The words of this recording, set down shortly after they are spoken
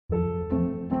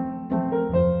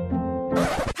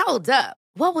Hold up.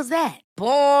 What was that?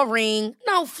 Boring.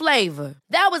 No flavor.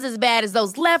 That was as bad as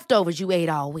those leftovers you ate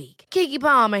all week. Keke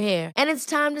Palmer here, and it's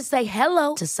time to say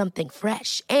hello to something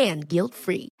fresh and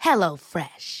guilt-free. Hello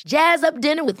Fresh. Jazz up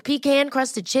dinner with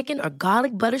pecan-crusted chicken or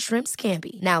garlic butter shrimp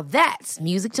scampi. Now that's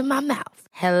music to my mouth.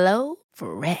 Hello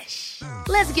Fresh.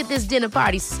 Let's get this dinner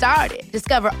party started.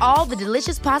 Discover all the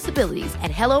delicious possibilities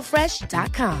at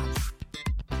hellofresh.com.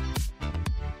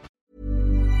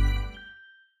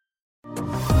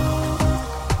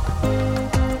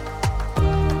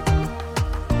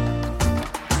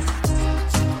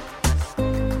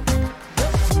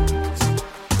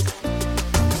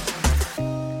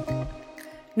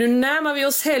 Nu närmar vi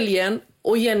oss helgen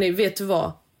och Jenny, vet du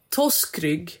vad?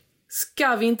 Toskrygg.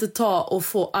 Ska vi inte ta och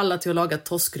få alla till att laga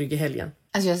toskrygg i helgen?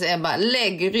 Alltså jag säger bara,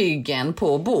 lägg ryggen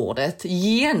på bordet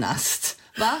genast.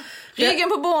 Va? Ryggen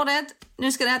på bordet,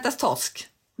 nu ska det ätas torsk.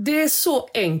 Det är så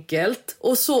enkelt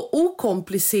och så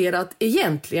okomplicerat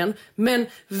egentligen, men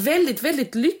väldigt,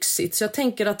 väldigt lyxigt. Så jag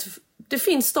tänker att det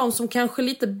finns de som kanske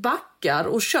lite backar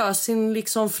och kör sin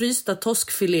liksom frysta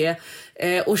torskfilé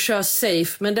och kör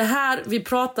safe. Men det här, vi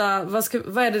pratar,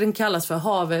 vad är det den kallas för?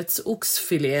 Havets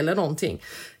oxfilé eller någonting.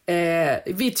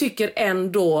 Vi tycker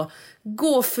ändå,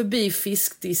 gå förbi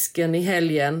fiskdisken i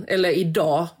helgen, eller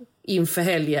idag inför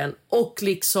helgen, och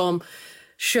liksom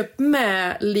köp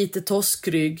med lite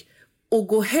torskrygg och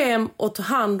gå hem och ta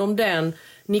hand om den.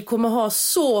 Ni kommer ha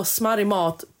så smarrig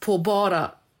mat på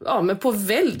men på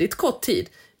väldigt kort tid.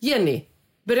 Jenny,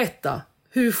 berätta,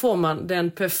 hur får man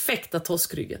den perfekta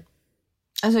torskryggen?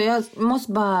 Alltså jag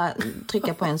måste bara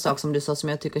trycka på en sak som du sa som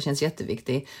jag tycker känns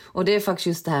jätteviktig. Och det är faktiskt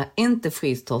just det här, inte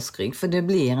fryst torskrygg. För det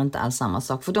blir inte alls samma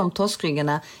sak. För de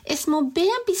torskryggarna är små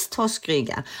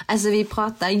bebis-torskryggar. Alltså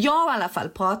jag i alla fall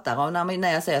pratar om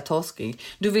när jag säger torskrygg.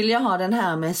 Då vill jag ha den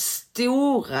här med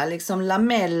stora liksom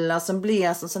lameller som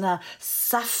blir som sådana här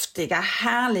saftiga,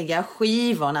 härliga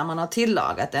skivor när man har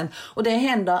tillagat den. Och det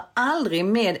händer aldrig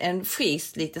med en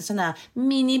fryst liten sån här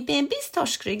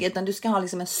mini-bebis-torskrygg. Utan du ska ha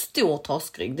liksom en stor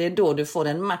torskrygg. Det är då du får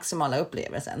den maximala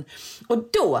upplevelsen. Och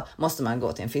då måste man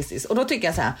gå till en fiskdisk. Och då tycker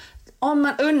jag så här, om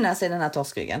man unnar sig den här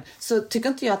torskryggen så tycker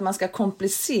inte jag att man ska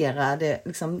komplicera det,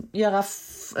 liksom göra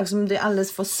liksom det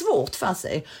alldeles för svårt för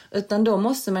sig. Utan då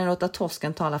måste man låta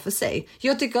torsken tala för sig.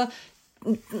 Jag tycker,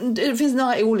 det finns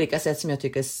några olika sätt som jag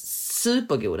tycker är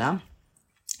supergoda.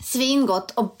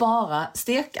 Svingott och bara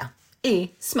steka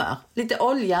i smör. Lite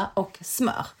olja och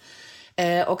smör.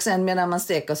 Och sen medan man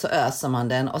steker så öser man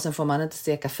den och sen får man inte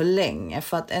steka för länge.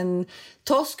 För att en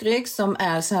torskrygg som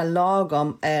är så här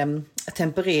lagom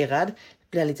tempererad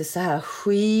blir lite så här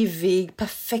skivig,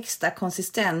 perfekta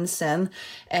konsistensen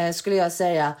skulle jag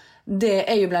säga.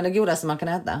 Det är ju bland det godaste man kan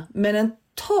äta. Men en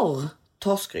torr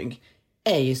torskrygg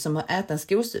är ju som att äta en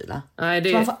skosula.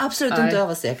 Så man får absolut inte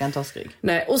översteka en torskrygg.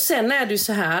 Nej, och sen är det ju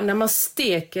så här, när man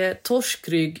steker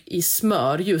torskrygg i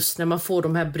smör, just när man får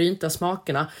de här brynta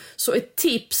smakerna, så ett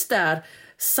tips där,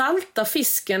 salta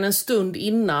fisken en stund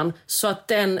innan så att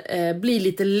den blir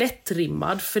lite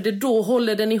lättrimmad, för det då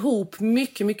håller den ihop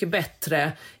mycket, mycket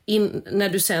bättre när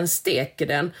du sen steker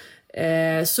den.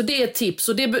 Så det är ett tips,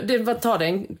 och det tar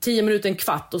det 10 minuter, en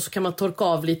kvart, och så kan man torka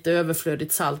av lite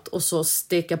överflödigt salt och så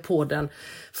steka på den.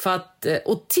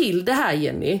 Och till det här,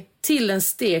 Jenny, till en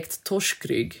stekt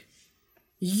torskrygg,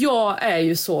 jag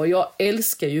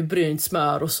älskar ju brynt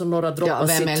smör och så några droppar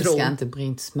citron. Vem älskar inte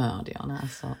brynt smör, Diana?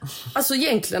 Alltså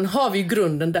egentligen har vi ju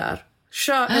grunden där.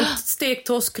 Kör en stekt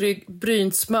torskrygg,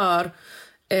 brynt smör.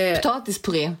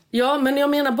 Potatispuré. Ja, men jag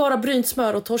menar bara brynt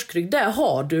smör och torskrygg. Där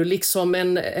har du liksom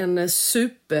en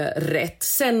superrätt.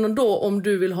 Sen då om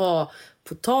du vill ha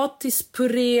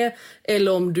potatispuré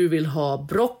eller om du vill ha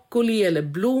broccoli eller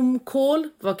blomkål.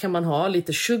 Vad kan man ha?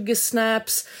 Lite sugar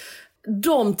snaps.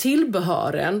 De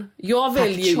tillbehören. Jag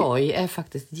väljer... Pak choi är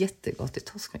faktiskt jättegott i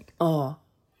torskrygg. Ja,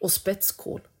 och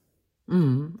spetskål.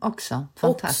 Också.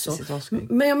 Fantastiskt i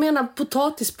torskrygg. Men jag menar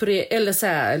potatispuré eller så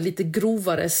här lite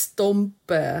grovare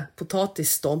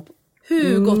potatisstomp.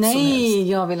 Hur gott som helst.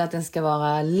 Nej, jag vill att den ska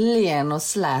vara len och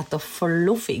slät och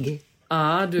fluffig.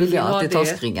 Du vill ha till det.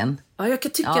 torskryggen. Ja,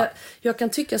 jag kan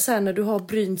tycka så här när du har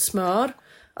brynt smör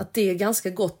att det är ganska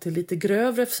gott till lite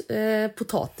grövre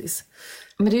potatis.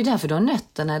 Men det är ju därför du har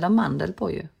nötterna eller mandel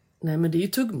på ju. Nej, men det är ju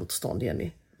tuggmotstånd,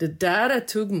 Jenny. Det där är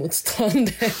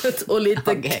tuggmotståndet och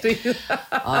lite krydda.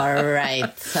 All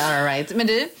right. Men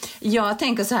du, jag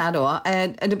tänker så här då.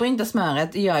 Det brynta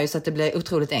smöret gör ju så att det blir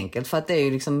otroligt enkelt. För att det är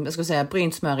ju liksom, jag skulle säga,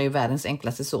 brynt smör är ju världens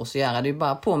enklaste sås att göra. Det är ju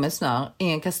bara på med smör i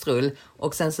en kastrull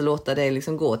och sen så låter det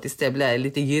liksom gå tills det blir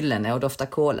lite gyllene och doftar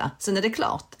kola. Sen är det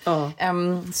klart.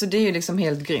 Så det är ju liksom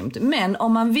helt grymt. Men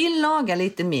om man vill laga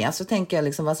lite mer så tänker jag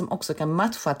liksom vad som också kan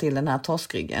matcha till den här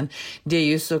torskryggen. Det är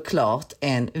ju såklart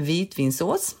en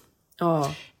vitvinsås.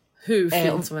 Ja, hur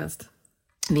fint som helst.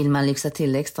 Vill man lyxa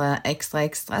till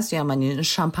extra så gör man ju en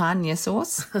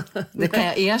champagnesås. Det kan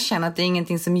jag erkänna att det är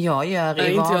ingenting som jag gör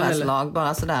i vardagslag,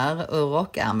 bara sådär ur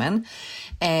rockärmen.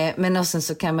 Men och sen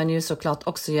så kan man ju såklart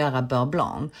också göra beurre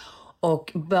blanc.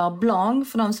 Och beurre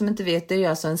blanc, för de som inte vet, det är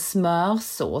alltså en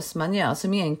smörsås man gör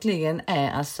som egentligen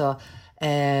är alltså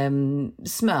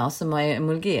smör som har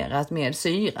emulgerat med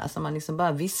syra som man liksom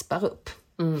bara vispar upp.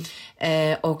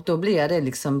 Och då blir det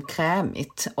liksom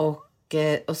krämigt och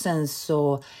sen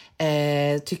så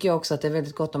tycker jag också att det är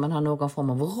väldigt gott om man har någon form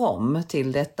av rom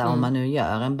till detta om man nu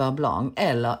gör en beurre blanc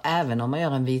eller även om man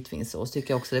gör en vitvinsås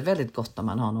tycker jag också det är väldigt gott om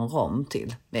man har någon rom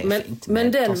till. Det är fint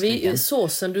men den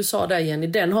såsen du sa där Jenny,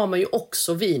 den har man ju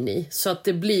också vin i så att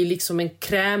det blir liksom en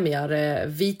krämigare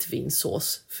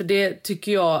vitvinsås. För det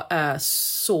tycker jag är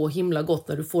så himla gott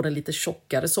när du får den lite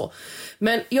tjockare så.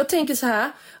 Men jag tänker så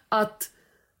här att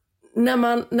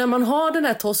när man har den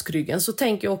här torskryggen så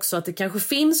tänker jag också att det kanske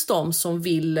finns de som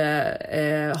vill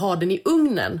ha den i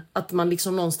ugnen. Att man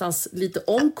liksom någonstans lite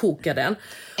omkokar den.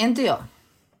 Inte jag.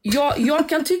 Jag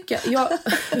kan tycka...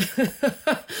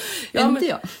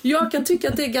 Jag kan tycka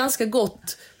att det är ganska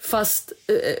gott fast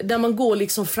där man går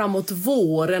liksom framåt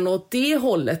våren och åt det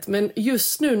hållet. Men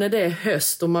just nu när det är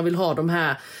höst och man vill ha de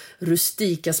här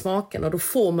rustika smakerna, då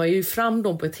får man ju fram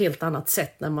dem på ett helt annat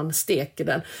sätt när man steker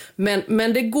den.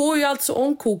 Men det går ju alltså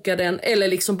omkoka den eller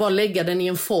liksom bara lägga den i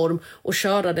en form och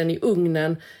köra den i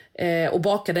ugnen och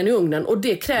baka den i ugnen. Och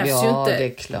det krävs ju inte... det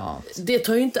är klart. Det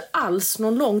tar ju inte alls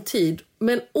någon lång tid.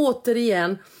 Men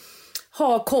återigen,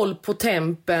 ha koll på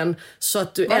tempen så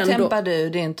att du Vad tempar du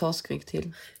din torskrygg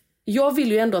till? Jag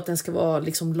vill ju ändå att den ska vara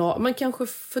liksom... Men kanske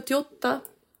 48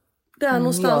 där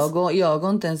någonstans. Jag går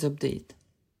inte ens upp dit.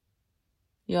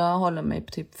 Jag håller mig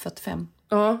på typ 45.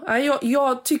 Ja,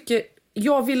 jag tycker...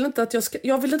 Jag vill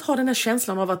inte ha den här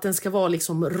känslan av att den ska vara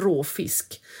liksom rå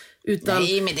fisk. Utan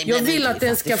jag vill att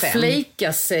den ska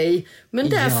flejka sig. Men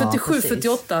där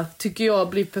 47-48 tycker jag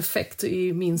blir perfekt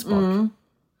i min smak.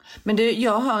 Men du,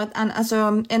 jag har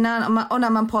och när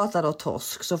man pratar då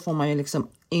torsk så får man ju liksom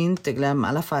inte glömma, i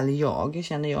alla fall jag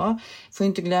får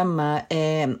inte glömma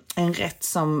en rätt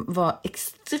som var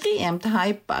extremt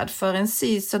hypad för en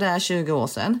sådär 20 år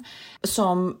sedan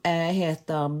som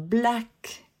heter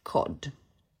Black Cod.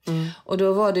 Och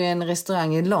då var det en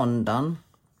restaurang i London,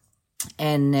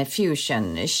 en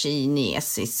fusion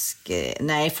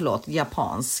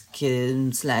japansk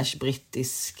 /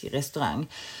 brittisk restaurang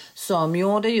som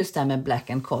gjorde just det här med Black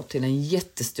and Cod till en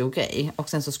jättestor grej. Och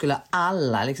sen så skulle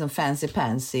alla liksom fancy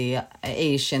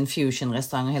Asian fusion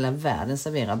restauranger i hela världen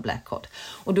servera Black Cod.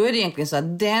 Och då är det egentligen så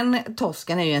att den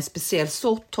torsken är ju en speciell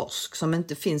sort torsk som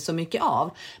inte finns så mycket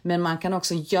av. Men man kan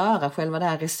också göra själva det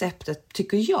här receptet,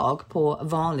 tycker jag, på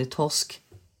vanlig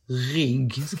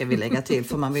torskrygg ska vi lägga till,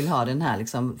 för man vill ha den här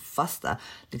liksom fasta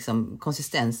liksom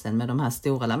konsistensen med de här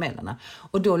stora lamellerna.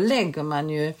 Och då lägger man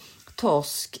ju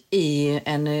torsk i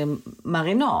en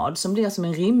marinad som blir som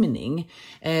en rimning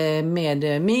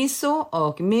med miso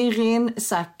och mirin,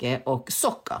 sake och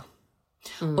socker.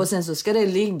 Och sen så ska det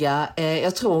ligga,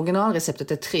 jag tror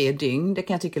originalreceptet är 3 dygn. Det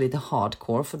kan jag tycka är lite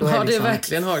hardcore, för då är det är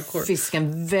verkligen hardcore.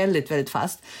 Fisken väldigt, väldigt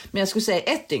fast. Men jag skulle säga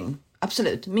 1 dygn,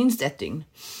 absolut, minst 1 dygn.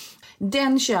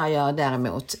 Den kör jag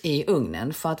däremot i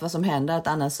ugnen, för att vad som händer är att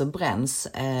annars så bränns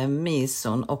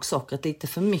mison och sockret lite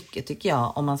för mycket, tycker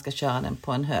jag, om man ska köra den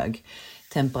på en hög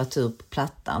temperatur på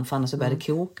plattan, för annars så börjar det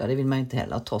koka och det vill man inte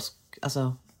heller. Torsk,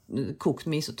 alltså kokt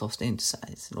misotorsk,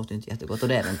 det låter inte jättegott och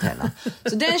det är det inte heller.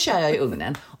 Så den kör jag i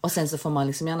ugnen och sen så får man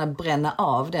liksom gärna bränna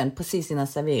av den precis innan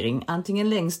servering, antingen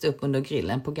längst upp under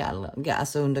grillen på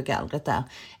alltså under gallret där,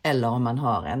 eller om man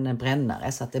har en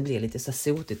brännare så att det blir lite så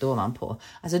sotigt ovanpå.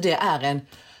 Alltså det är en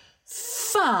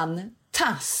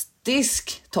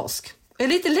fantastisk torsk. Jag är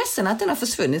lite ledsen att den har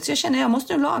försvunnit, så jag känner att jag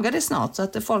måste laga det snart så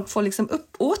att folk får liksom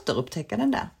återupptäcka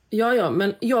den där. Ja,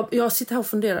 men jag sitter här och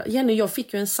funderar. Jenny, jag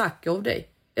fick ju en sake av dig.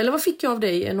 Eller vad fick jag av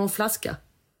dig? Någon flaska?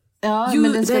 Ja,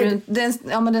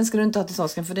 men den ska du inte ha till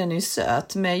torsken för den är ju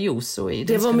söt med yuzu i.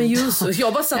 Det var med yuzu.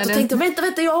 Jag bara satt och tänkte,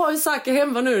 vänta, jag har ju sake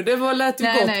hemma nu. Det lät ju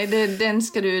gott. Nej, den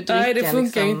ska du dricka. Nej, det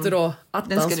funkar ju inte då.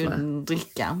 Den ska du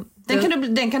dricka.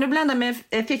 Den kan du blanda med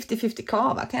 50-50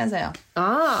 kava kan jag säga.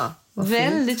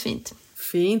 Väldigt fint.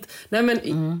 Fint. Nej, men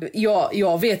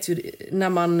jag vet ju när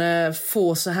man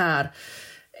får så här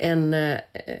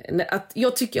att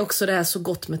jag tycker också det är så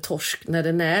gott med torsk när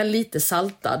den är lite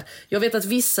saltad. Jag vet att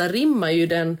vissa rimmar ju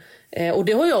den, och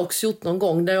det har jag också gjort någon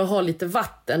gång, där jag har lite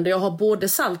vatten, där jag har både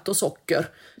salt och socker.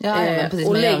 Ja, precis,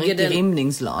 och lägger den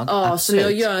rimningslag. Ja, absolut. Så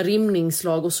jag gör en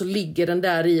rimningslag och så ligger den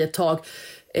där i ett tag.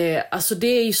 Alltså det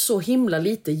är ju så himla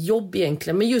lite jobb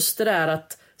egentligen, men just det där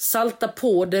att salta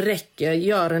på, det räcker,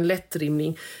 gör en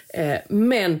lättrimning.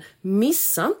 Men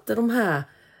missa inte de här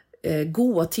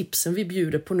goda tipsen vi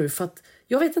bjuder på nu, för att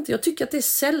jag vet inte, jag tycker att det är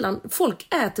sällan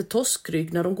folk äter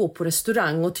torskrygg när de går på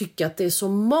restaurang och tycker att det är så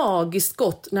magiskt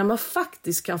gott när man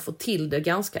faktiskt kan få till det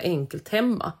ganska enkelt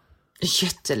hemma.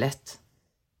 Jättelätt.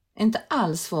 Inte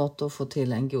alls svårt att få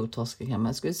till en god torskrygg hemma.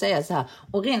 Jag skulle säga så här,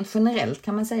 och rent generellt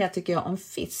kan man säga, tycker jag, om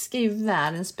fisk är ju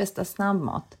världens bästa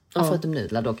snabbmat. Ja. Förutom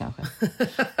nudlar då kanske.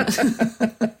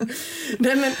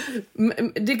 Nej,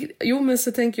 men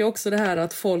så tänker jag också det här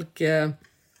att folk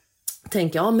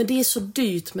tänker, men det är så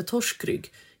dyrt med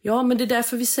torskrygg. Ja, men det är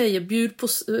därför vi säger bjud på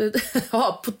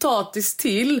potatis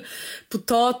till,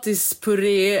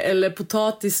 potatispuré eller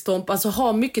potatisstomp. Alltså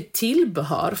ha mycket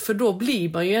tillbehör, för då blir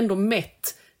man ju ändå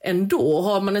mätt ändå.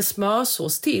 Har man en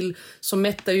smörsås till så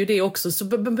mättar ju det också. Så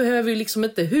behöver ju liksom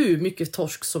inte hur mycket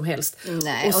torsk som helst.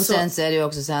 Nej, och sen så är det ju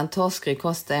också så här, en torskrygg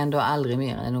kostar ändå aldrig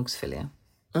mer än en oxfilé.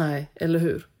 Nej, eller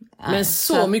hur? Nej, men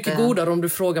så mycket godare om du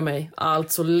frågar mig.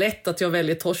 Alltså lätt att jag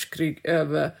väljer torskrygg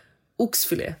över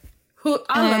oxfilé.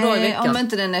 Alla dagar i veckan. Om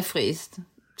inte den är fryst.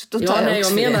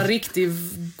 Jag menar riktigt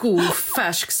god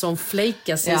färsk som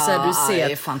flakar sig. Så du ser.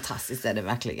 Det är fantastiskt, är det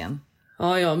verkligen.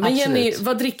 Ja. Men absolut. Jenny,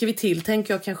 vad dricker vi till?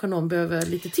 Tänker jag kanske någon behöver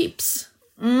lite tips.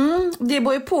 Det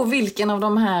beror ju på vilken av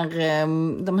de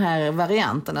här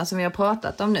varianterna som vi har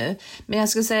pratat om nu. Men jag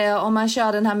skulle säga, om man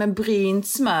kör den här med brynt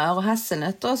smör och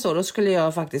hasselnötter och så, då skulle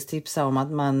jag faktiskt tipsa om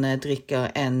att man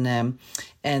dricker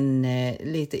en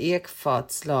lite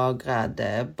ekfatslagrad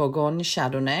Bourgogne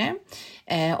Chardonnay.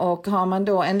 Och har man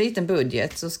då en liten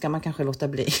budget så ska man kanske låta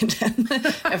bli den.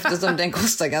 Eftersom den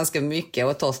kostar ganska mycket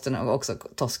och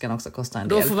torsken också kostar en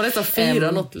del. Då får man nästan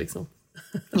fira något liksom.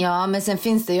 Ja, men sen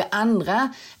finns det ju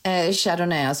andra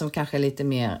chardonnayer som kanske är lite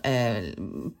mer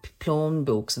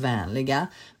plånboksvänliga.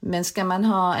 Men ska man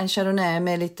ha en chardonnay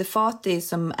med lite fat i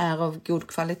som är av god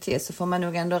kvalitet, så får man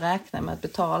nog ändå räkna med att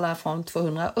betala från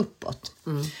 200 uppåt.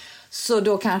 Så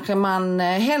då kanske man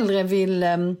hellre vill...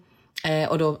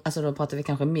 och då pratar vi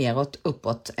kanske mer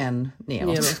uppåt än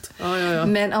neråt. Ja.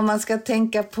 Men om man ska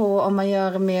tänka på, om man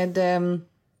gör med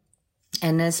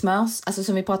en smörs, alltså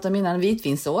som vi pratade om innan,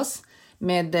 vitvinsås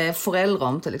med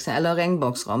forellrom till exempel, eller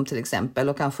regnbågsrom till exempel,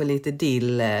 och kanske lite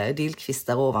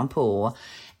dillkvistar ovanpå,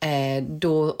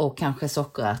 då, och kanske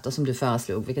sockerärtor som du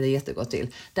föreslog, vilket är jättegott till.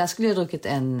 Där skulle jag druckit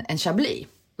en chablis.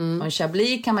 Och en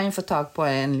chablis kan man ju få tag på,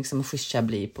 en liksom schysst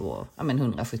chablis på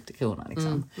 170 kronor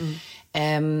liksom.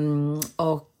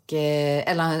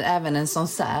 Eller även en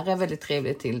Sancerre är väldigt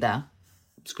trevligt till där,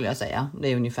 skulle jag säga. Det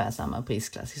är ungefär samma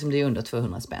prisklass, som det är under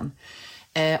 200 spänn.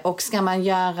 Och ska man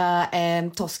göra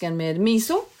torsken med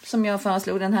miso, som jag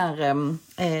föreslog, den här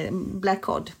black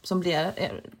cod som blir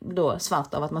då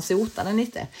svart av att man sotar den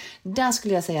lite. Där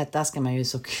skulle jag säga att där ska man ju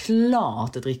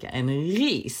såklart dricka en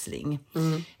Riesling.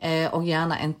 Och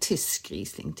gärna en tysk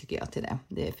Riesling tycker jag till det.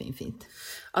 Det är fint.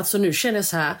 Alltså nu känner jag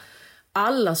så här,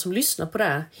 alla som lyssnar på det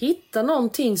här, hitta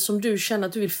någonting som du känner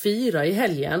att du vill fira i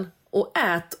helgen. Och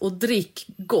ät och drick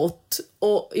gott.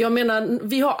 Och jag menar,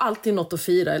 vi har alltid något att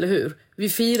fira, eller hur? Vi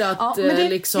firar att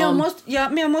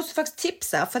men jag måste faktiskt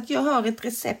tipsa, för att jag har ett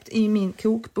recept i min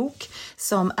kokbok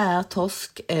som är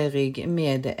torskrygg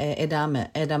med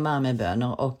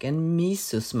edamamebönor och en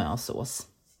miso-smörsås.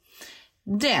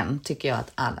 Den tycker jag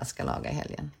att alla ska laga i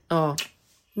helgen. Ja,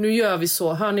 nu gör vi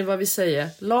så. Hör ni vad vi säger?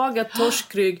 Laga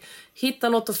torskrygg, hitta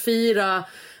något att fira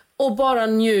och bara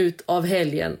njut av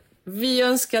helgen. Vi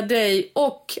önskar dig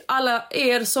och alla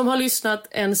er som har lyssnat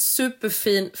en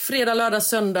superfin fredag, lördag,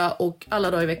 söndag och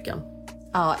alla dagar i veckan.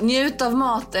 Ja, njut av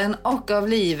maten och av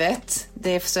livet.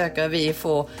 Det försöker vi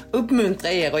få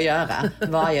uppmuntra er att göra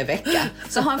varje vecka.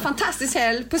 Så ha en fantastisk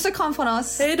helg. Puss och kram från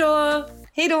oss. Hej då!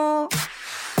 Hej då!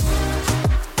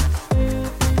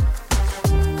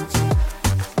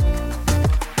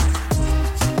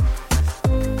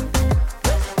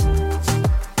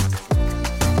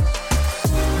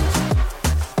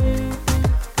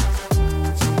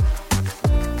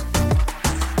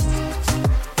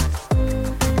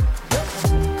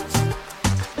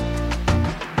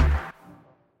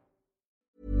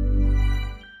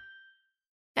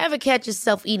 Ever catch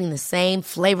yourself eating the same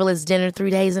flavorless dinner 3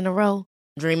 days in a row?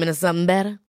 Dreaming of something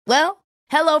better? Well,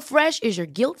 HelloFresh is your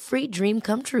guilt-free dream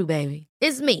come true, baby.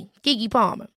 It's me, Keke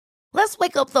Palmer. Let's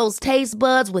wake up those taste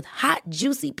buds with hot,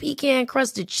 juicy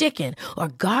pecan-crusted chicken or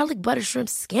garlic butter shrimp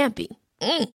scampi.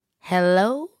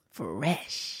 Hello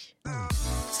Fresh.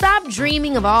 Stop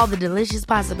dreaming of all the delicious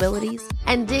possibilities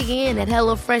and dig in at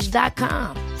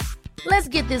HelloFresh.com. Let's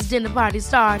get this dinner party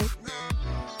started.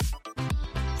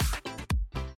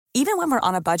 Even when we're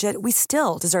on a budget, we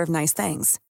still deserve nice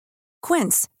things.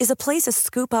 Quince is a place to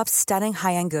scoop up stunning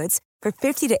high-end goods for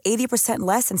 50 to 80%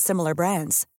 less than similar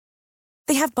brands.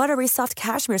 They have buttery soft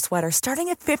cashmere sweaters starting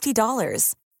at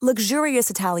 $50, luxurious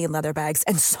Italian leather bags,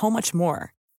 and so much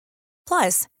more.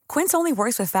 Plus, Quince only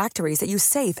works with factories that use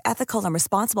safe, ethical, and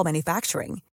responsible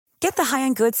manufacturing. Get the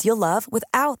high-end goods you'll love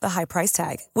without the high price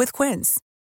tag with Quince.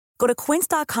 Go to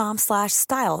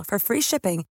quince.com/style for free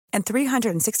shipping and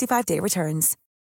 365-day returns.